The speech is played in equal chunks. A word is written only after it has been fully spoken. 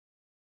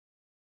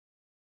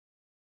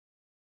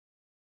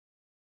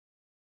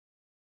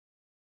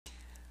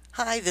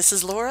Hi, this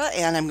is Laura,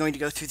 and I'm going to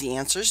go through the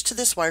answers to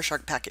this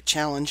Wireshark Packet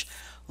Challenge.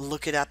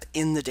 Look it up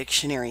in the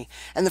dictionary.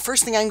 And the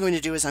first thing I'm going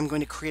to do is I'm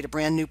going to create a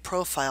brand new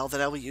profile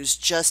that I will use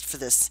just for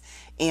this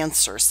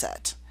answer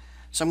set.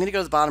 So I'm going to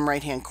go to the bottom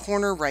right-hand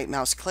corner, right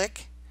mouse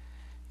click,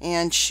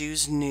 and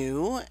choose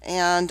New.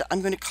 And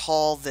I'm going to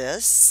call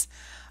this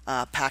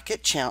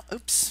Packet Challenge.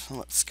 Oops,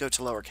 let's go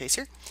to lowercase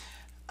here.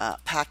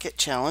 Packet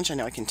Challenge. I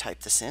know I can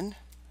type this in.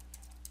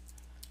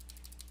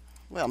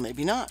 Well,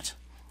 maybe not.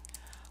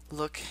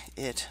 Look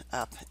it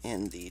up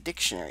in the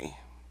dictionary.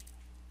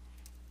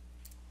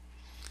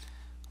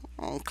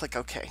 I'll click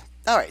OK.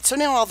 Alright, so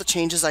now all the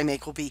changes I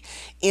make will be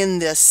in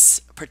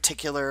this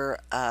particular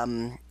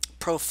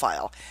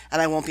profile,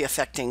 and I won't be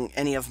affecting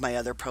any of my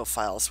other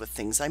profiles with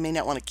things I may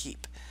not want to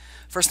keep.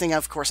 First thing,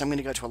 of course, I'm going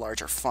to go to a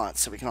larger font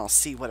so we can all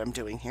see what I'm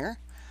doing here.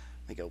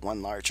 Let me go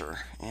one larger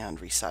and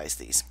resize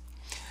these.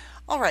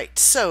 Alright,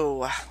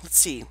 so let's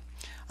see.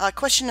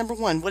 Question number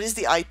 1, what is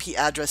the IP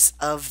address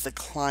of the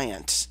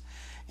client?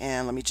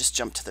 And let me just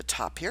jump to the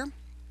top here.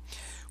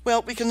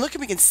 Well, we can look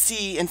and we can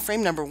see in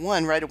frame number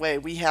 1 right away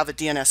we have a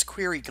DNS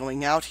query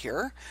going out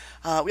here.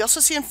 We also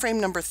see in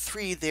frame number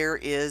 3 there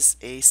is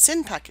a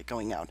SYN packet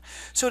going out.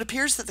 So it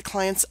appears that the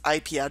client's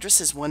IP address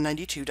is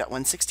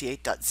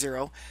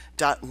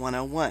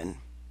 192.168.0.101.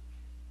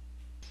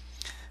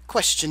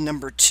 Question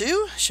number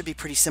 2 should be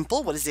pretty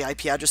simple. What is the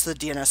IP address of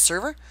the DNS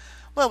server?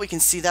 Well, we can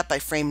see that by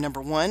frame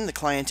number 1 the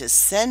client is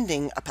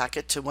sending a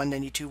packet to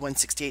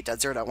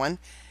 192.168.0.1.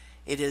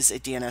 It is a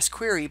DNS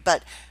query,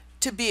 but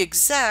to be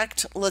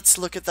exact, let's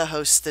look at the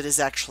host that is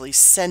actually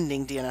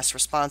sending DNS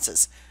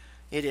responses.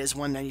 It is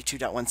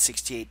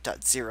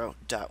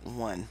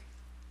 192.168.0.1.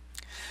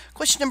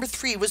 Question number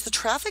 3, was the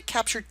traffic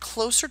captured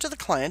closer to the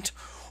client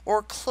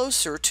or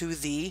closer to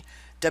the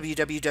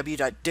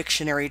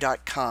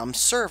www.dictionary.com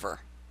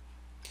server?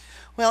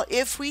 Well,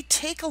 if we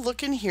take a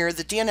look in here,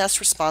 the DNS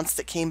response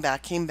that came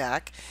back,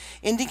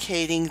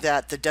 indicating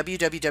that the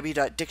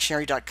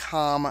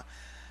www.dictionary.com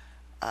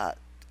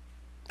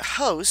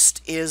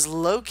host is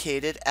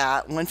located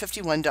at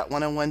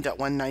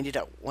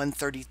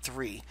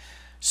 151.101.190.133.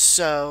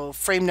 So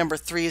frame number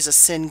 3 is a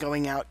SYN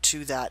going out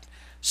to that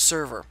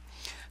server.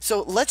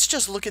 So let's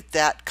just look at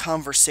that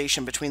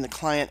conversation between the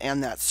client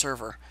and that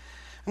server.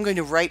 I'm going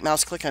to right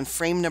mouse click on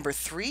frame number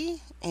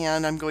 3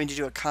 and I'm going to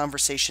do a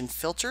conversation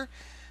filter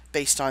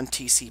based on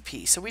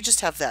TCP. So we just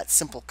have that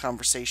simple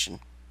conversation.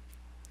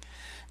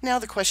 Now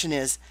the question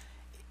is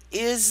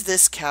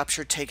this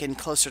capture taken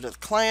closer to the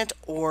client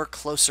or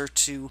closer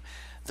to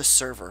the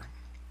server?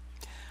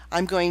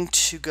 I'm going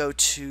to go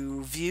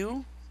to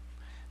View,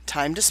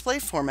 Time Display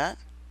Format,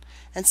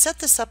 and set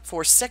this up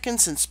for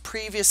seconds since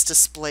previous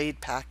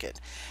displayed packet.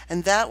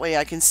 And that way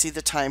I can see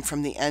the time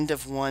from the end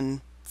of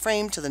one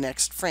frame to the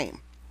next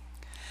frame.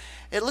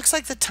 It looks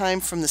like the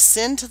time from the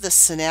SYN to the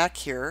SYNAC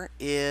here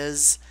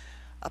is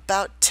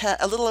about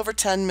a little over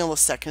 10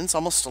 milliseconds,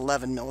 almost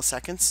 11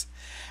 milliseconds.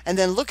 And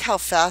then look how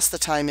fast the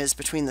time is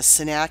between the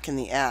SYNAC and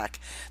the ACK.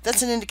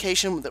 That's an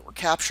indication that we're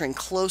capturing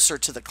closer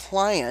to the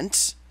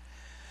client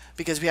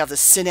because we have the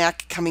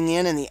SYNAC coming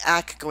in and the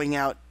ACK going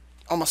out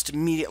almost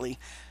immediately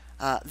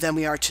than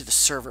we are to the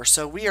server.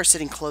 So we are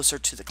sitting closer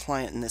to the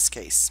client in this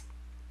case.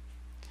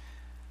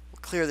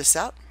 We'll clear this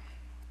out.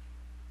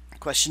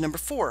 Question number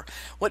 4.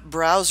 What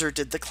browser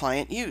did the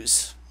client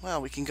use?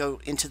 Well, we can go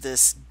into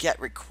this GET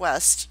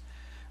request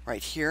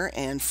right here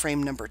and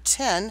frame number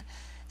 10,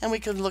 and we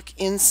can look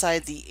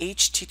inside the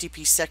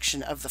HTTP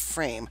section of the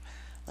frame.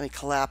 Let me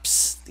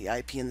collapse the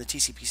IP in the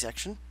TCP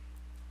section.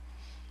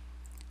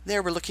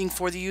 There we're looking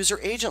for the user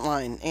agent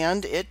line,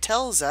 and it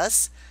tells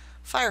us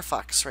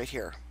Firefox right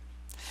here.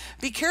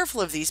 Be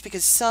careful of these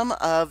because some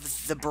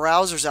of the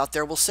browsers out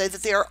there will say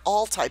that they are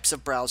all types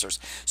of browsers.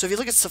 So if you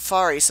look at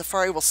Safari,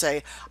 Safari will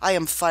say, I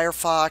am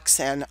Firefox,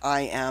 and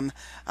I am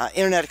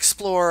Internet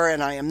Explorer,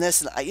 and I am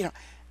this, and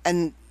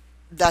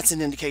and that's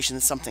an indication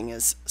that something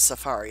is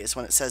Safari, is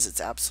when it says it's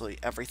absolutely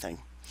everything.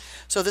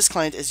 So this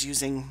client is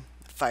using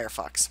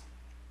Firefox.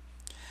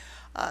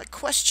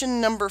 Question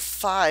number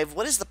 5,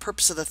 what is the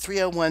purpose of the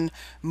 301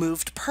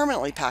 moved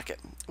permanently packet?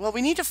 Well,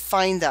 we need to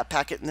find that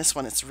packet. In this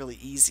one it's really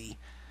easy.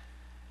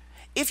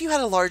 If you had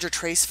a larger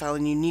trace file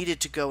and you needed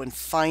to go and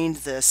find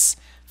this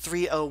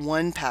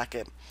 301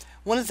 packet,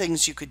 one of the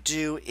things you could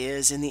do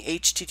is in the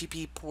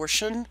HTTP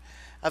portion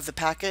of the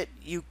packet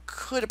you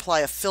could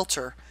apply a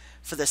filter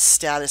for the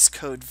status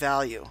code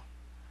value.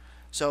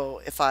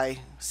 So if I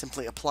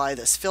simply apply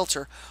this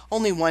filter,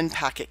 only one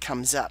packet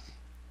comes up.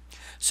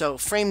 So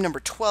frame number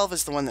 12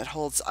 is the one that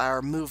holds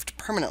our moved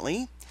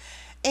permanently,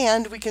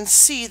 and we can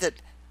see that,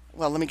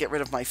 well, let me get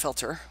rid of my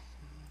filter.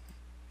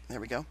 There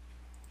we go.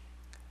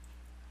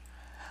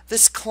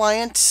 This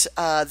client,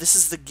 this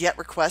is the GET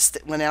request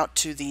that went out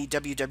to the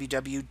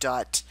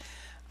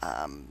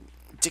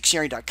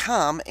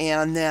www.dictionary.com,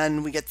 and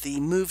then we get the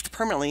moved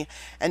permanently,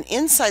 and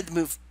inside the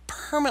moved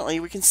permanently,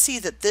 we can see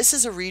that this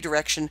is a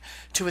redirection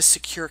to a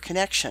secure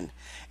connection.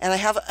 And I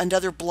have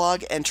another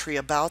blog entry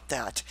about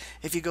that.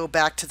 If you go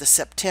back to the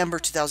September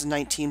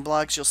 2019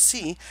 blogs, you'll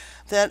see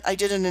that I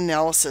did an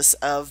analysis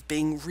of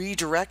being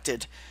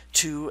redirected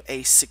to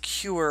a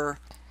secure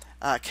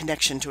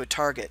connection to a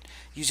target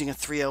using a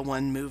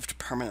 301 moved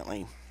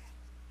permanently.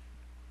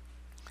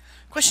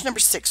 Question number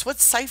 6. What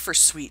Cipher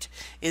suite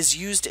is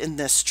used in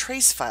this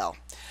trace file?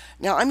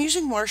 Now I'm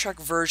using Wireshark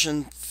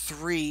version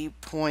 3.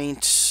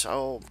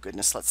 Oh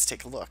goodness, let's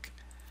take a look.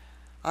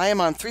 I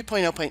am on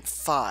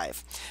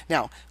 3.0.5.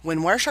 Now, when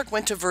Wireshark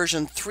went to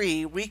version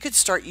 3, we could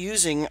start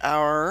using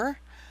our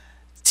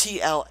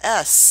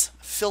TLS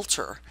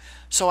filter.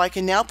 So I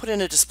can now put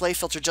in a display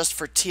filter just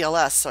for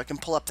TLS so I can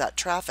pull up that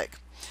traffic.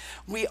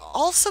 We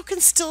also can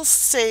still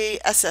say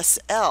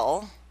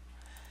SSL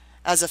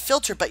as a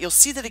filter, but you'll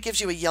see that it gives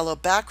you a yellow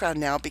background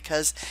now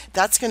because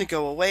that's going to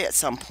go away at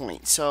some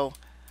point. So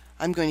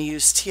I'm going to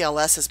use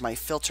TLS as my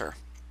filter.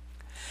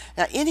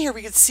 Now in here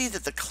we can see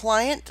that the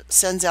client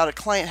sends out a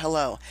client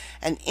hello,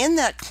 and in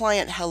that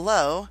client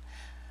hello,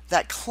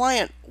 that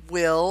client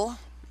will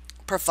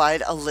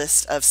provide a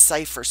list of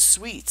Cipher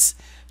suites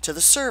to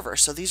the server.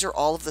 So these are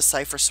all of the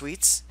Cipher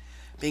suites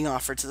being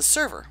offered to the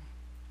server.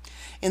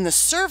 In the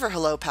server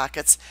hello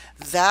packets,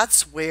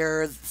 that's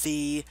where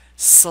the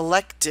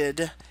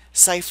selected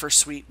Cipher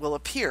suite will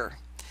appear.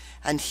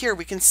 And here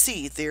we can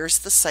see there's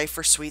the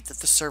Cipher suite that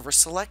the server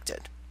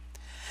selected.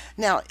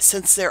 Now,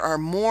 since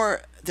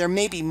there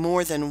may be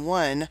more than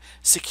one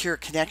secure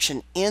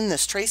connection in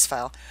this trace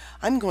file,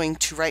 I'm going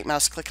to right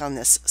mouse click on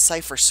this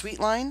Cipher suite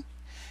line,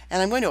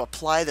 and I'm going to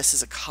apply this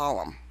as a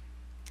column.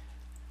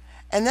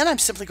 And then I'm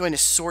simply going to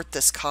sort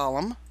this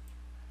column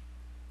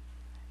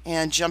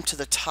and jump to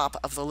the top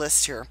of the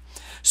list here.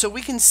 So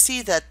we can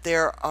see that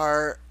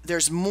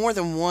there's more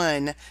than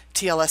one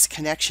TLS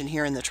connection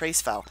here in the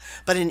trace file,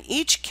 but in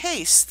each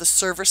case the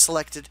server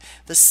selected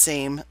the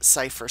same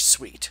Cipher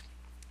suite.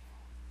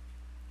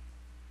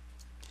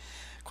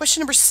 Question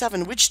number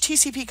 7, which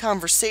TCP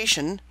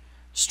conversation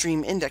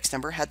stream index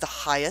number had the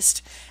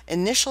highest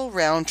initial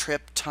round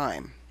trip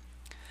time?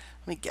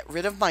 Let me get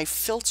rid of my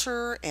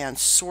filter and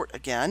sort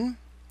again.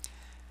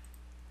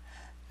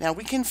 Now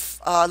we can,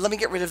 let me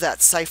get rid of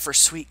that Cipher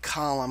suite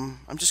column.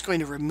 I'm just going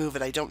to remove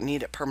it. I don't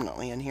need it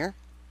permanently in here.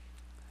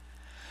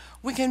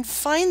 We can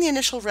find the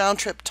initial round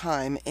trip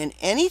time in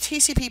any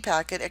TCP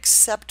packet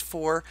except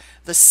for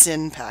the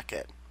SYN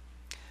packet.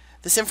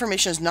 This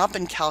information has not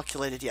been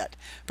calculated yet,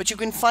 but you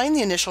can find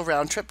the initial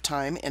round trip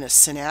time in a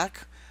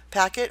SYNAC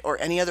packet or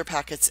any other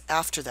packets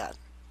after that.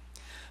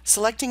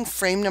 Selecting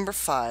frame number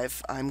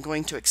 5, I'm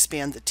going to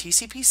expand the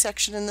TCP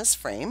section in this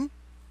frame,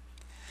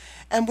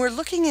 and we're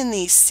looking in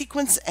the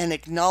sequence and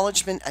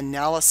acknowledgement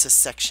analysis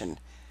section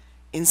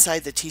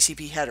inside the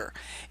TCP header.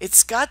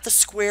 It's got the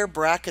square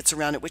brackets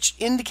around it, which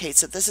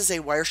indicates that this is a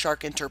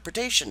Wireshark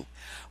interpretation.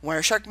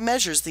 Wireshark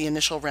measures the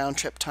initial round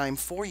trip time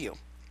for you.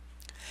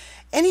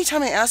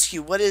 Anytime I ask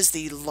you what is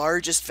the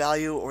largest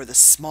value or the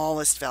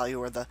smallest value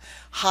or the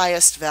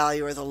highest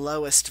value or the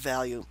lowest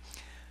value,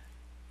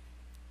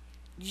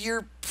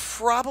 you're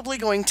probably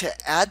going to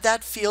add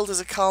that field as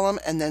a column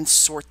and then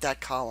sort that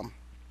column.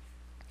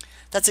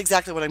 That's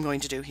exactly what I'm going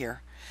to do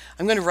here.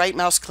 I'm going to right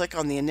mouse click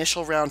on the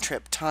initial round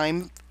trip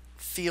time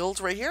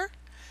field right here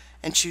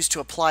and choose to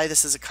apply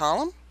this as a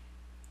column.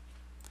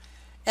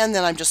 And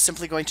then I'm just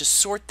simply going to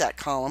sort that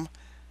column,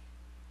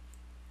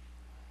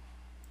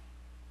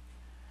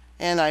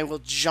 and I will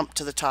jump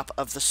to the top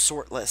of the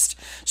sort list.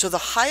 So the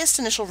highest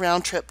initial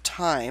round trip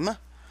time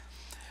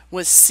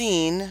was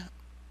seen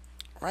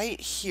right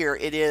here.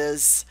 It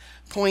is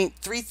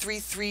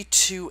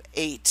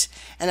 0.33328.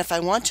 And if I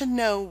want to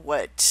know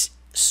what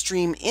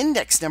stream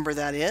index number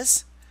that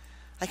is,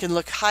 I can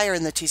look higher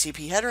in the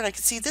TCP header and I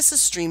can see this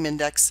is stream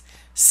index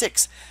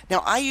 6.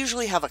 Now I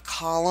usually have a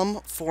column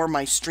for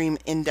my stream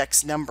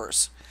index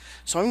numbers.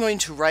 So I'm going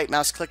to right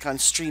mouse click on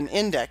stream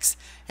index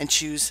and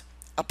choose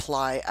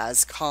apply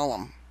as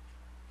column.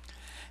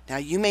 Now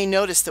you may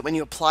notice that when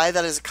you apply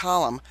that as a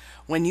column,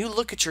 when you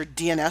look at your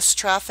DNS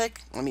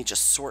traffic, let me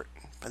just sort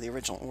by the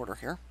original order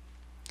here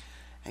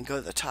and go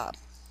to the top.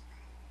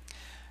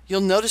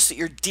 You'll notice that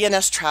your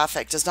DNS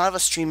traffic does not have a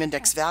stream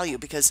index value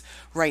because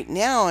right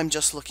now I'm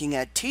just looking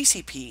at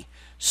TCP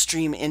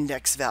stream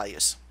index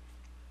values.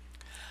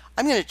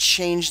 I'm going to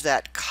change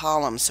that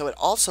column so it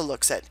also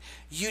looks at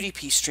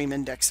UDP stream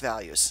index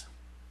values.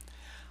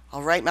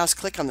 I'll right mouse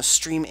click on the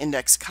stream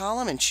index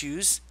column and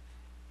choose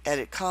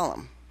edit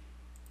column.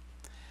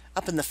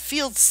 Up in the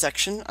fields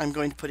section, I'm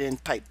going to put in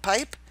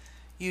pipe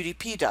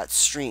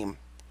udp.stream.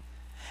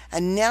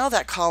 And now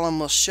that column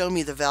will show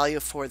me the value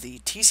for the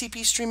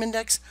TCP stream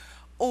index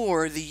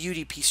or the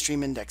UDP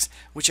stream index,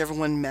 whichever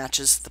one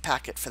matches the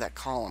packet for that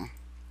column.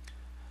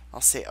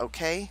 I'll say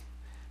OK,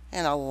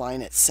 and I'll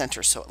align it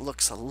center so it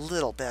looks a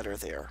little better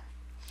there.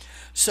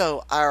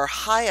 So our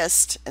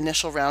highest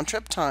initial round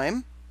trip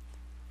time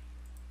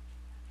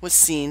was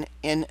seen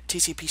in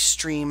TCP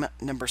stream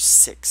number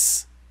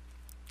 6.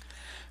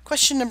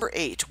 Question number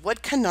 8.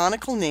 What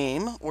canonical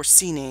name, or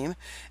CNAME,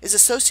 is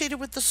associated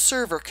with the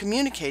server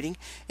communicating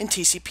in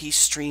TCP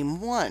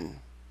stream 1?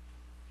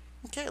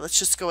 Okay, let's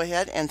just go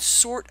ahead and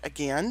sort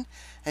again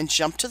and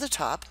jump to the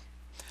top.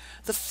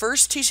 The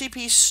first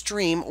TCP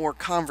stream or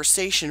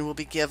conversation will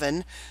be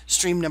given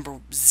stream number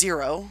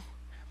 0,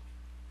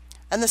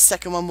 and the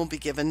second one will be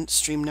given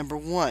stream number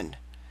 1.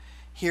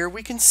 Here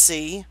we can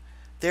see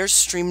there's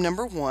stream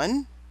number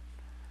 1.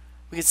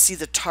 We can see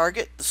the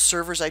target, the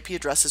server's IP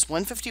address is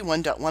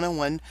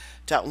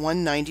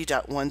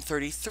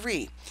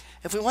 151.101.190.133.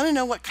 If we want to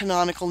know what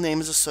canonical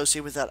name is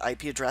associated with that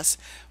IP address,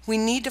 we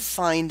need to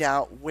find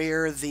out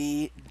where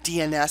the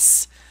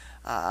DNS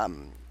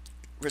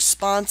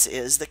response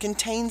is that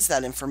contains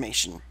that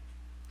information.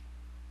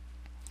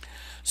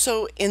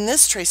 So in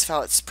this trace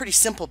file, it's pretty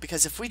simple,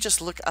 because if we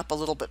just look up a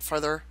little bit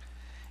further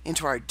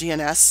into our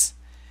DNS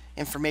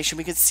information,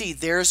 we can see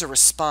there's a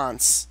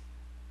response.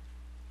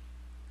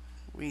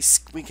 We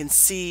can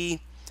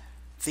see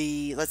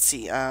the, let's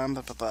see,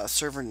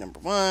 server number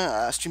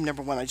 1, stream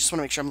number 1. I just want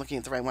to make sure I'm looking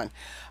at the right one.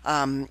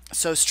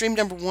 So stream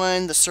number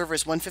 1, the server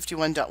is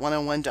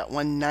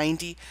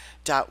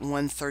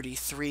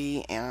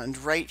 151.101.190.133, and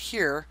right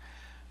here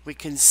we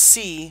can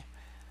see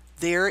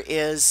there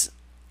is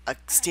a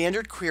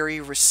standard query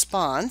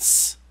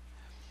response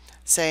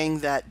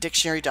saying that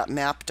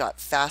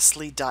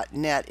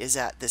dictionary.map.fastly.net is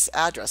at this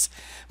address.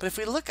 But if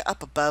we look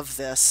up above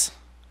this,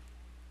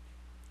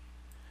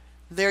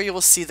 there you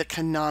will see the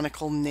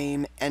canonical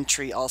name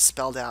entry all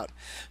spelled out.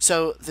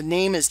 So the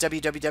name is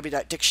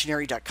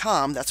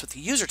www.dictionary.com, that's what the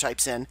user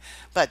types in,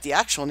 but the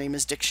actual name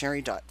is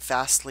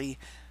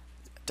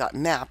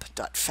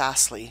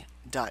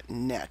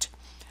dictionary.fastly.map.fastly.net.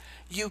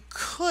 You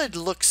could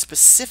look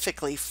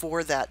specifically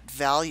for that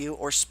value,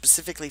 or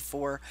specifically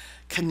for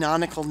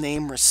canonical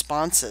name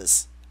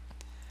responses.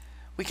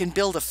 We can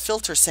build a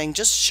filter saying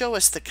just show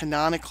us the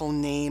canonical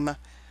name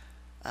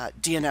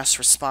DNS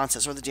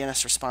responses, or the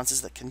DNS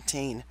responses that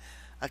contain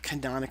a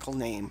canonical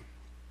name.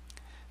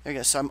 There you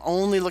go. So I'm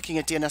only looking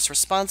at DNS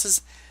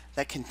responses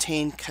that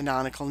contain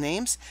canonical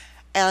names,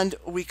 and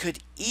we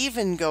could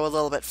even go a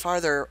little bit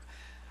farther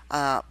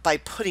by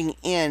putting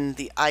in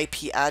the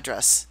IP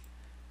address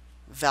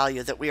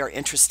value that we are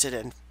interested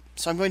in.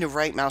 So I'm going to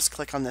right mouse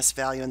click on this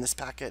value in this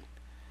packet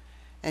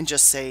and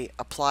just say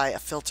apply a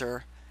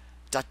filter ...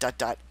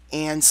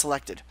 and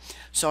selected.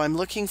 So I'm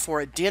looking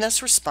for a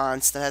DNS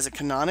response that has a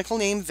canonical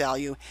name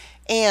value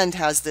and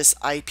has this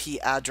IP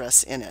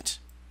address in it.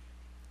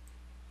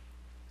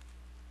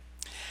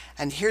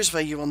 And here's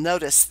where you will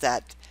notice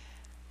that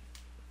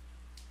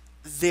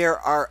there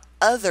are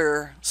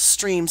other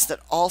streams that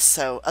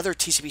also, other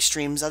TCP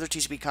streams, other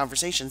TCP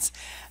conversations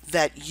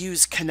that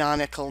use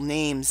canonical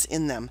names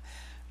in them.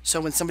 So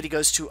when somebody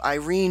goes to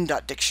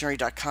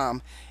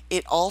irene.dictionary.com,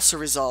 it also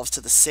resolves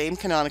to the same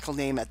canonical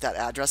name at that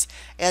address,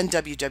 and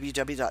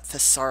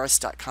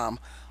www.thesaurus.com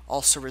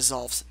also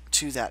resolves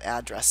to that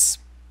address.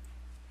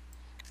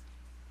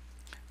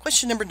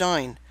 Question number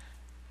 9.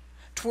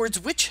 Towards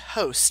which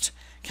host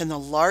can the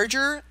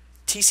larger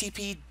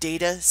TCP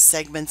data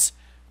segments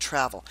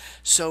travel?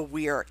 So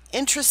we are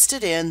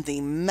interested in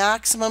the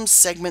maximum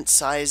segment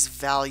size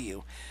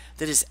value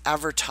that is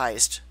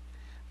advertised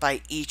by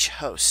each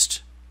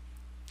host.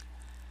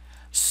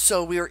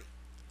 So we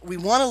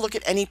want to look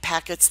at any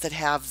packets that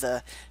have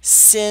the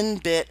SYN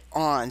bit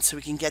on, so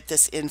we can get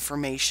this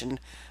information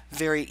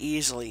very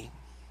easily.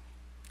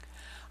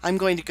 I'm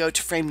going to go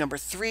to frame number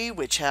 3,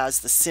 which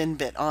has the SYN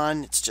bit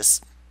on. It's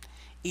just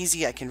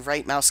easy. I can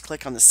right mouse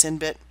click on the SYN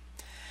bit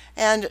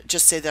and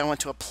just say that I want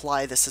to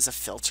apply this as a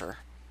filter.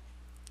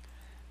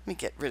 Let me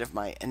get rid of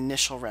my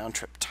initial round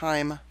trip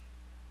time.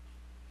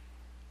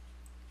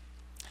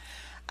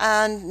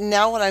 And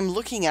now what I'm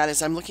looking at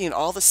is I'm looking at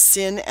all the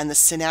SYN and the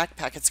SYNAC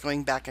packets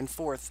going back and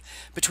forth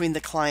between the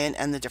client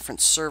and the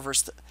different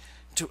servers,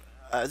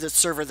 the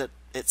server that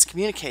it's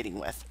communicating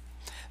with.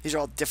 These are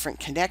all different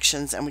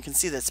connections, and we can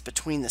see that it's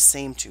between the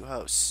same two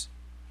hosts.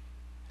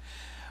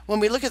 When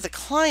we look at the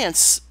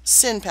client's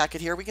SYN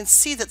packet here, we can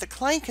see that the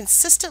client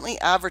consistently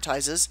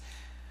advertises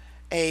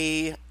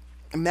a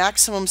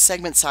maximum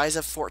segment size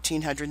of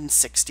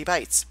 1460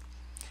 bytes.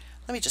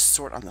 Let me just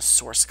sort on the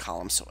source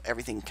column so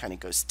everything kind of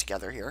goes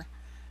together here.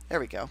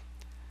 There we go.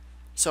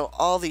 So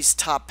all these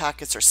top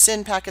packets are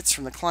SYN packets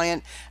from the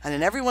client, and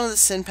in every one of the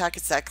SYN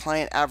packets, that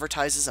client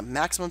advertises a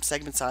maximum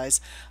segment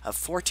size of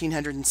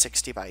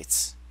 1460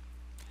 bytes.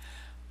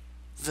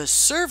 The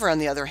server, on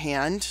the other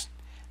hand,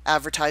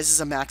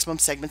 advertises a maximum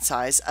segment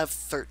size of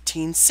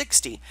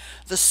 1360.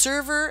 The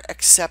server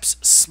accepts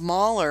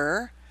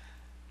smaller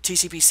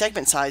TCP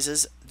segment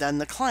sizes than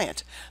the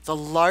client. The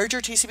larger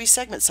TCP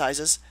segment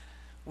sizes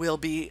will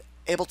be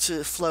able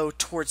to flow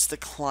towards the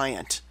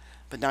client,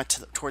 but not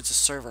towards the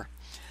server.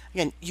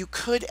 Again, you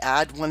could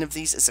add one of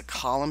these as a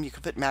column. You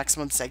could put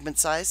maximum segment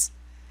size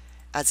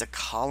as a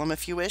column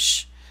if you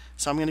wish.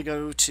 So I'm going to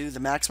go to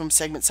the maximum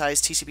segment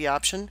size TCP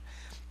option,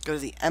 go to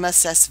the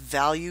MSS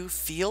value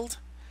field,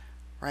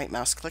 right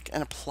mouse click,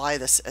 and apply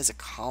this as a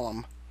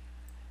column.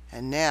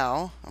 And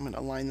now I'm going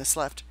to align this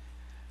left.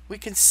 We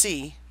can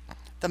see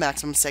the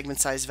maximum segment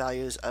size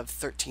values of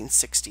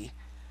 1360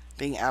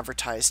 being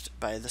advertised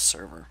by the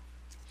server.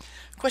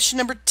 Question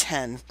number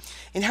 10.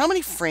 In how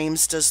many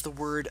frames does the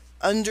word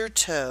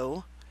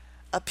undertow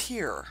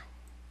appear?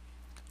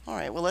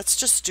 Alright, well, let's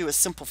just do a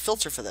simple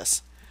filter for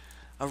this.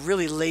 A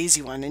really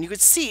lazy one. And you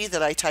could see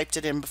that I typed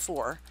it in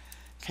before.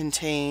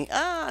 Contains,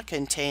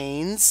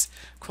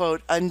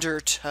 quote,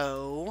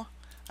 undertow.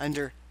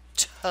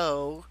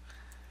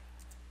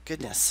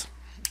 Goodness.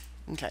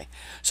 Okay.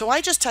 So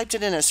I just typed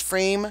it in as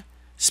frame,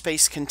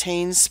 space,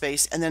 contains,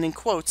 space, and then in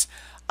quotes,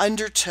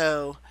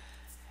 undertow.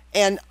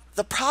 And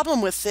the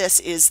problem with this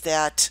is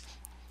that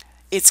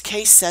it's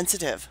case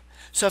sensitive.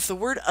 So if the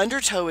word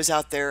undertow is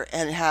out there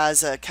and it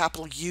has a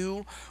capital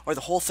U or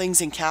the whole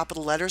thing's in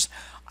capital letters,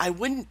 I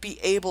wouldn't be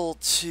able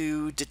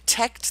to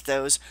detect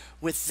those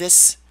with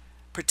this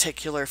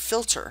particular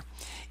filter.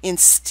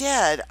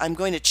 Instead, I'm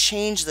going to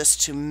change this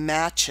to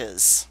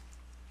matches.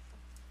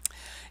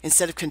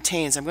 Instead of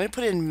contains, I'm going to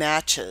put in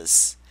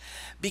matches,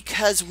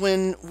 because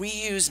when we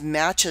use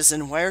matches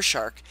in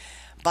Wireshark,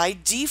 by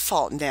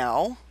default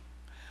now,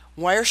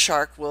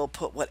 Wireshark will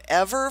put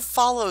whatever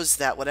follows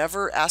that,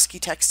 whatever ASCII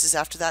text is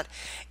after that,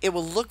 it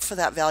will look for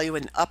that value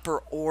in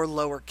upper or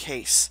lower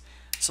case.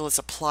 So let's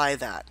apply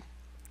that.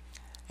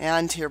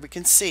 And here we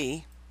can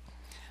see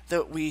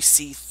that we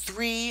see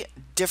 3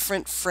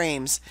 different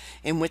frames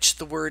in which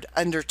the word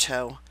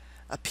undertow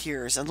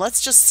appears. And let's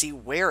just see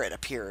where it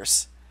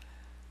appears.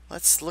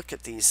 Let's look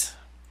at these.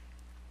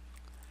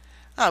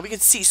 We can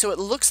see, so it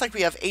looks like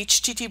we have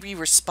HTTP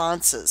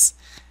responses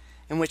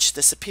in which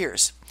this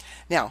appears.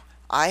 Now,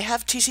 I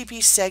have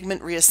TCP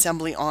segment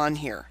reassembly on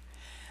here.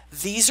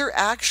 These are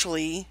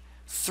actually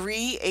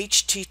 3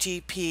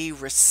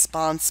 HTTP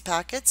response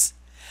packets.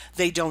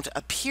 They don't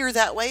appear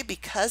that way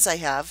because I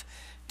have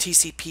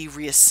TCP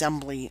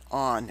reassembly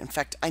on. In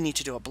fact, I need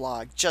to do a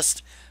blog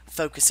just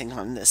focusing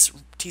on this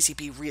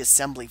TCP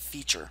reassembly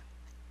feature.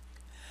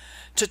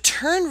 To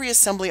turn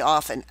reassembly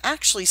off and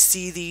actually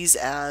see these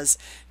as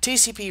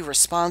TCP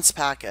response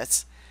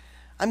packets,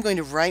 I'm going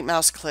to right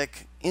mouse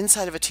click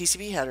inside of a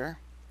TCP header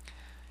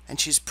and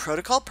choose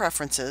Protocol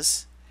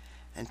Preferences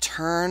and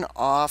turn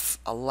off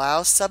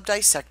Allow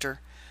Subdissector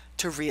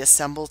to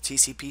reassemble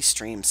TCP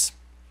streams.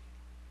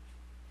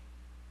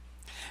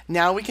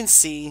 Now we can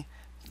see,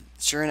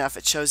 sure enough,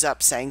 it shows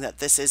up saying that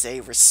this is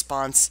a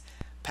response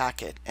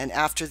packet. And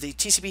after the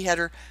TCP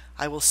header,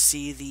 I will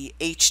see the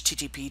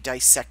HTTP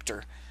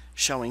dissector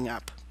showing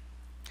up.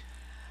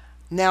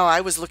 Now I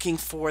was looking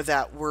for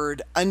that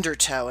word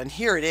undertow, and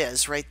here it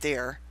is right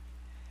there.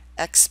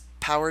 X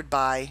powered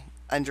by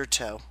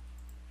undertow.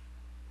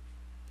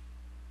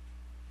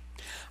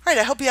 Alright,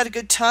 I hope you had a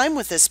good time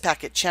with this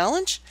packet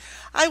challenge.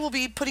 I will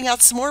be putting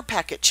out some more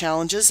packet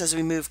challenges as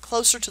we move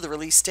closer to the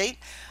release date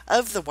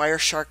of the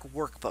Wireshark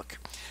Workbook.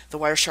 The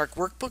Wireshark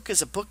Workbook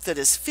is a book that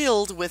is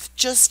filled with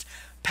just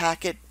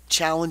packet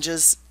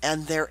challenges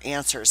and their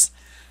answers,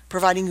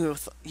 providing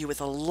you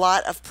with a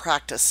lot of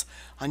practice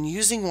on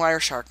using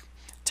Wireshark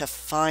to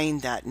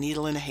find that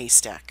needle in a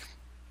haystack.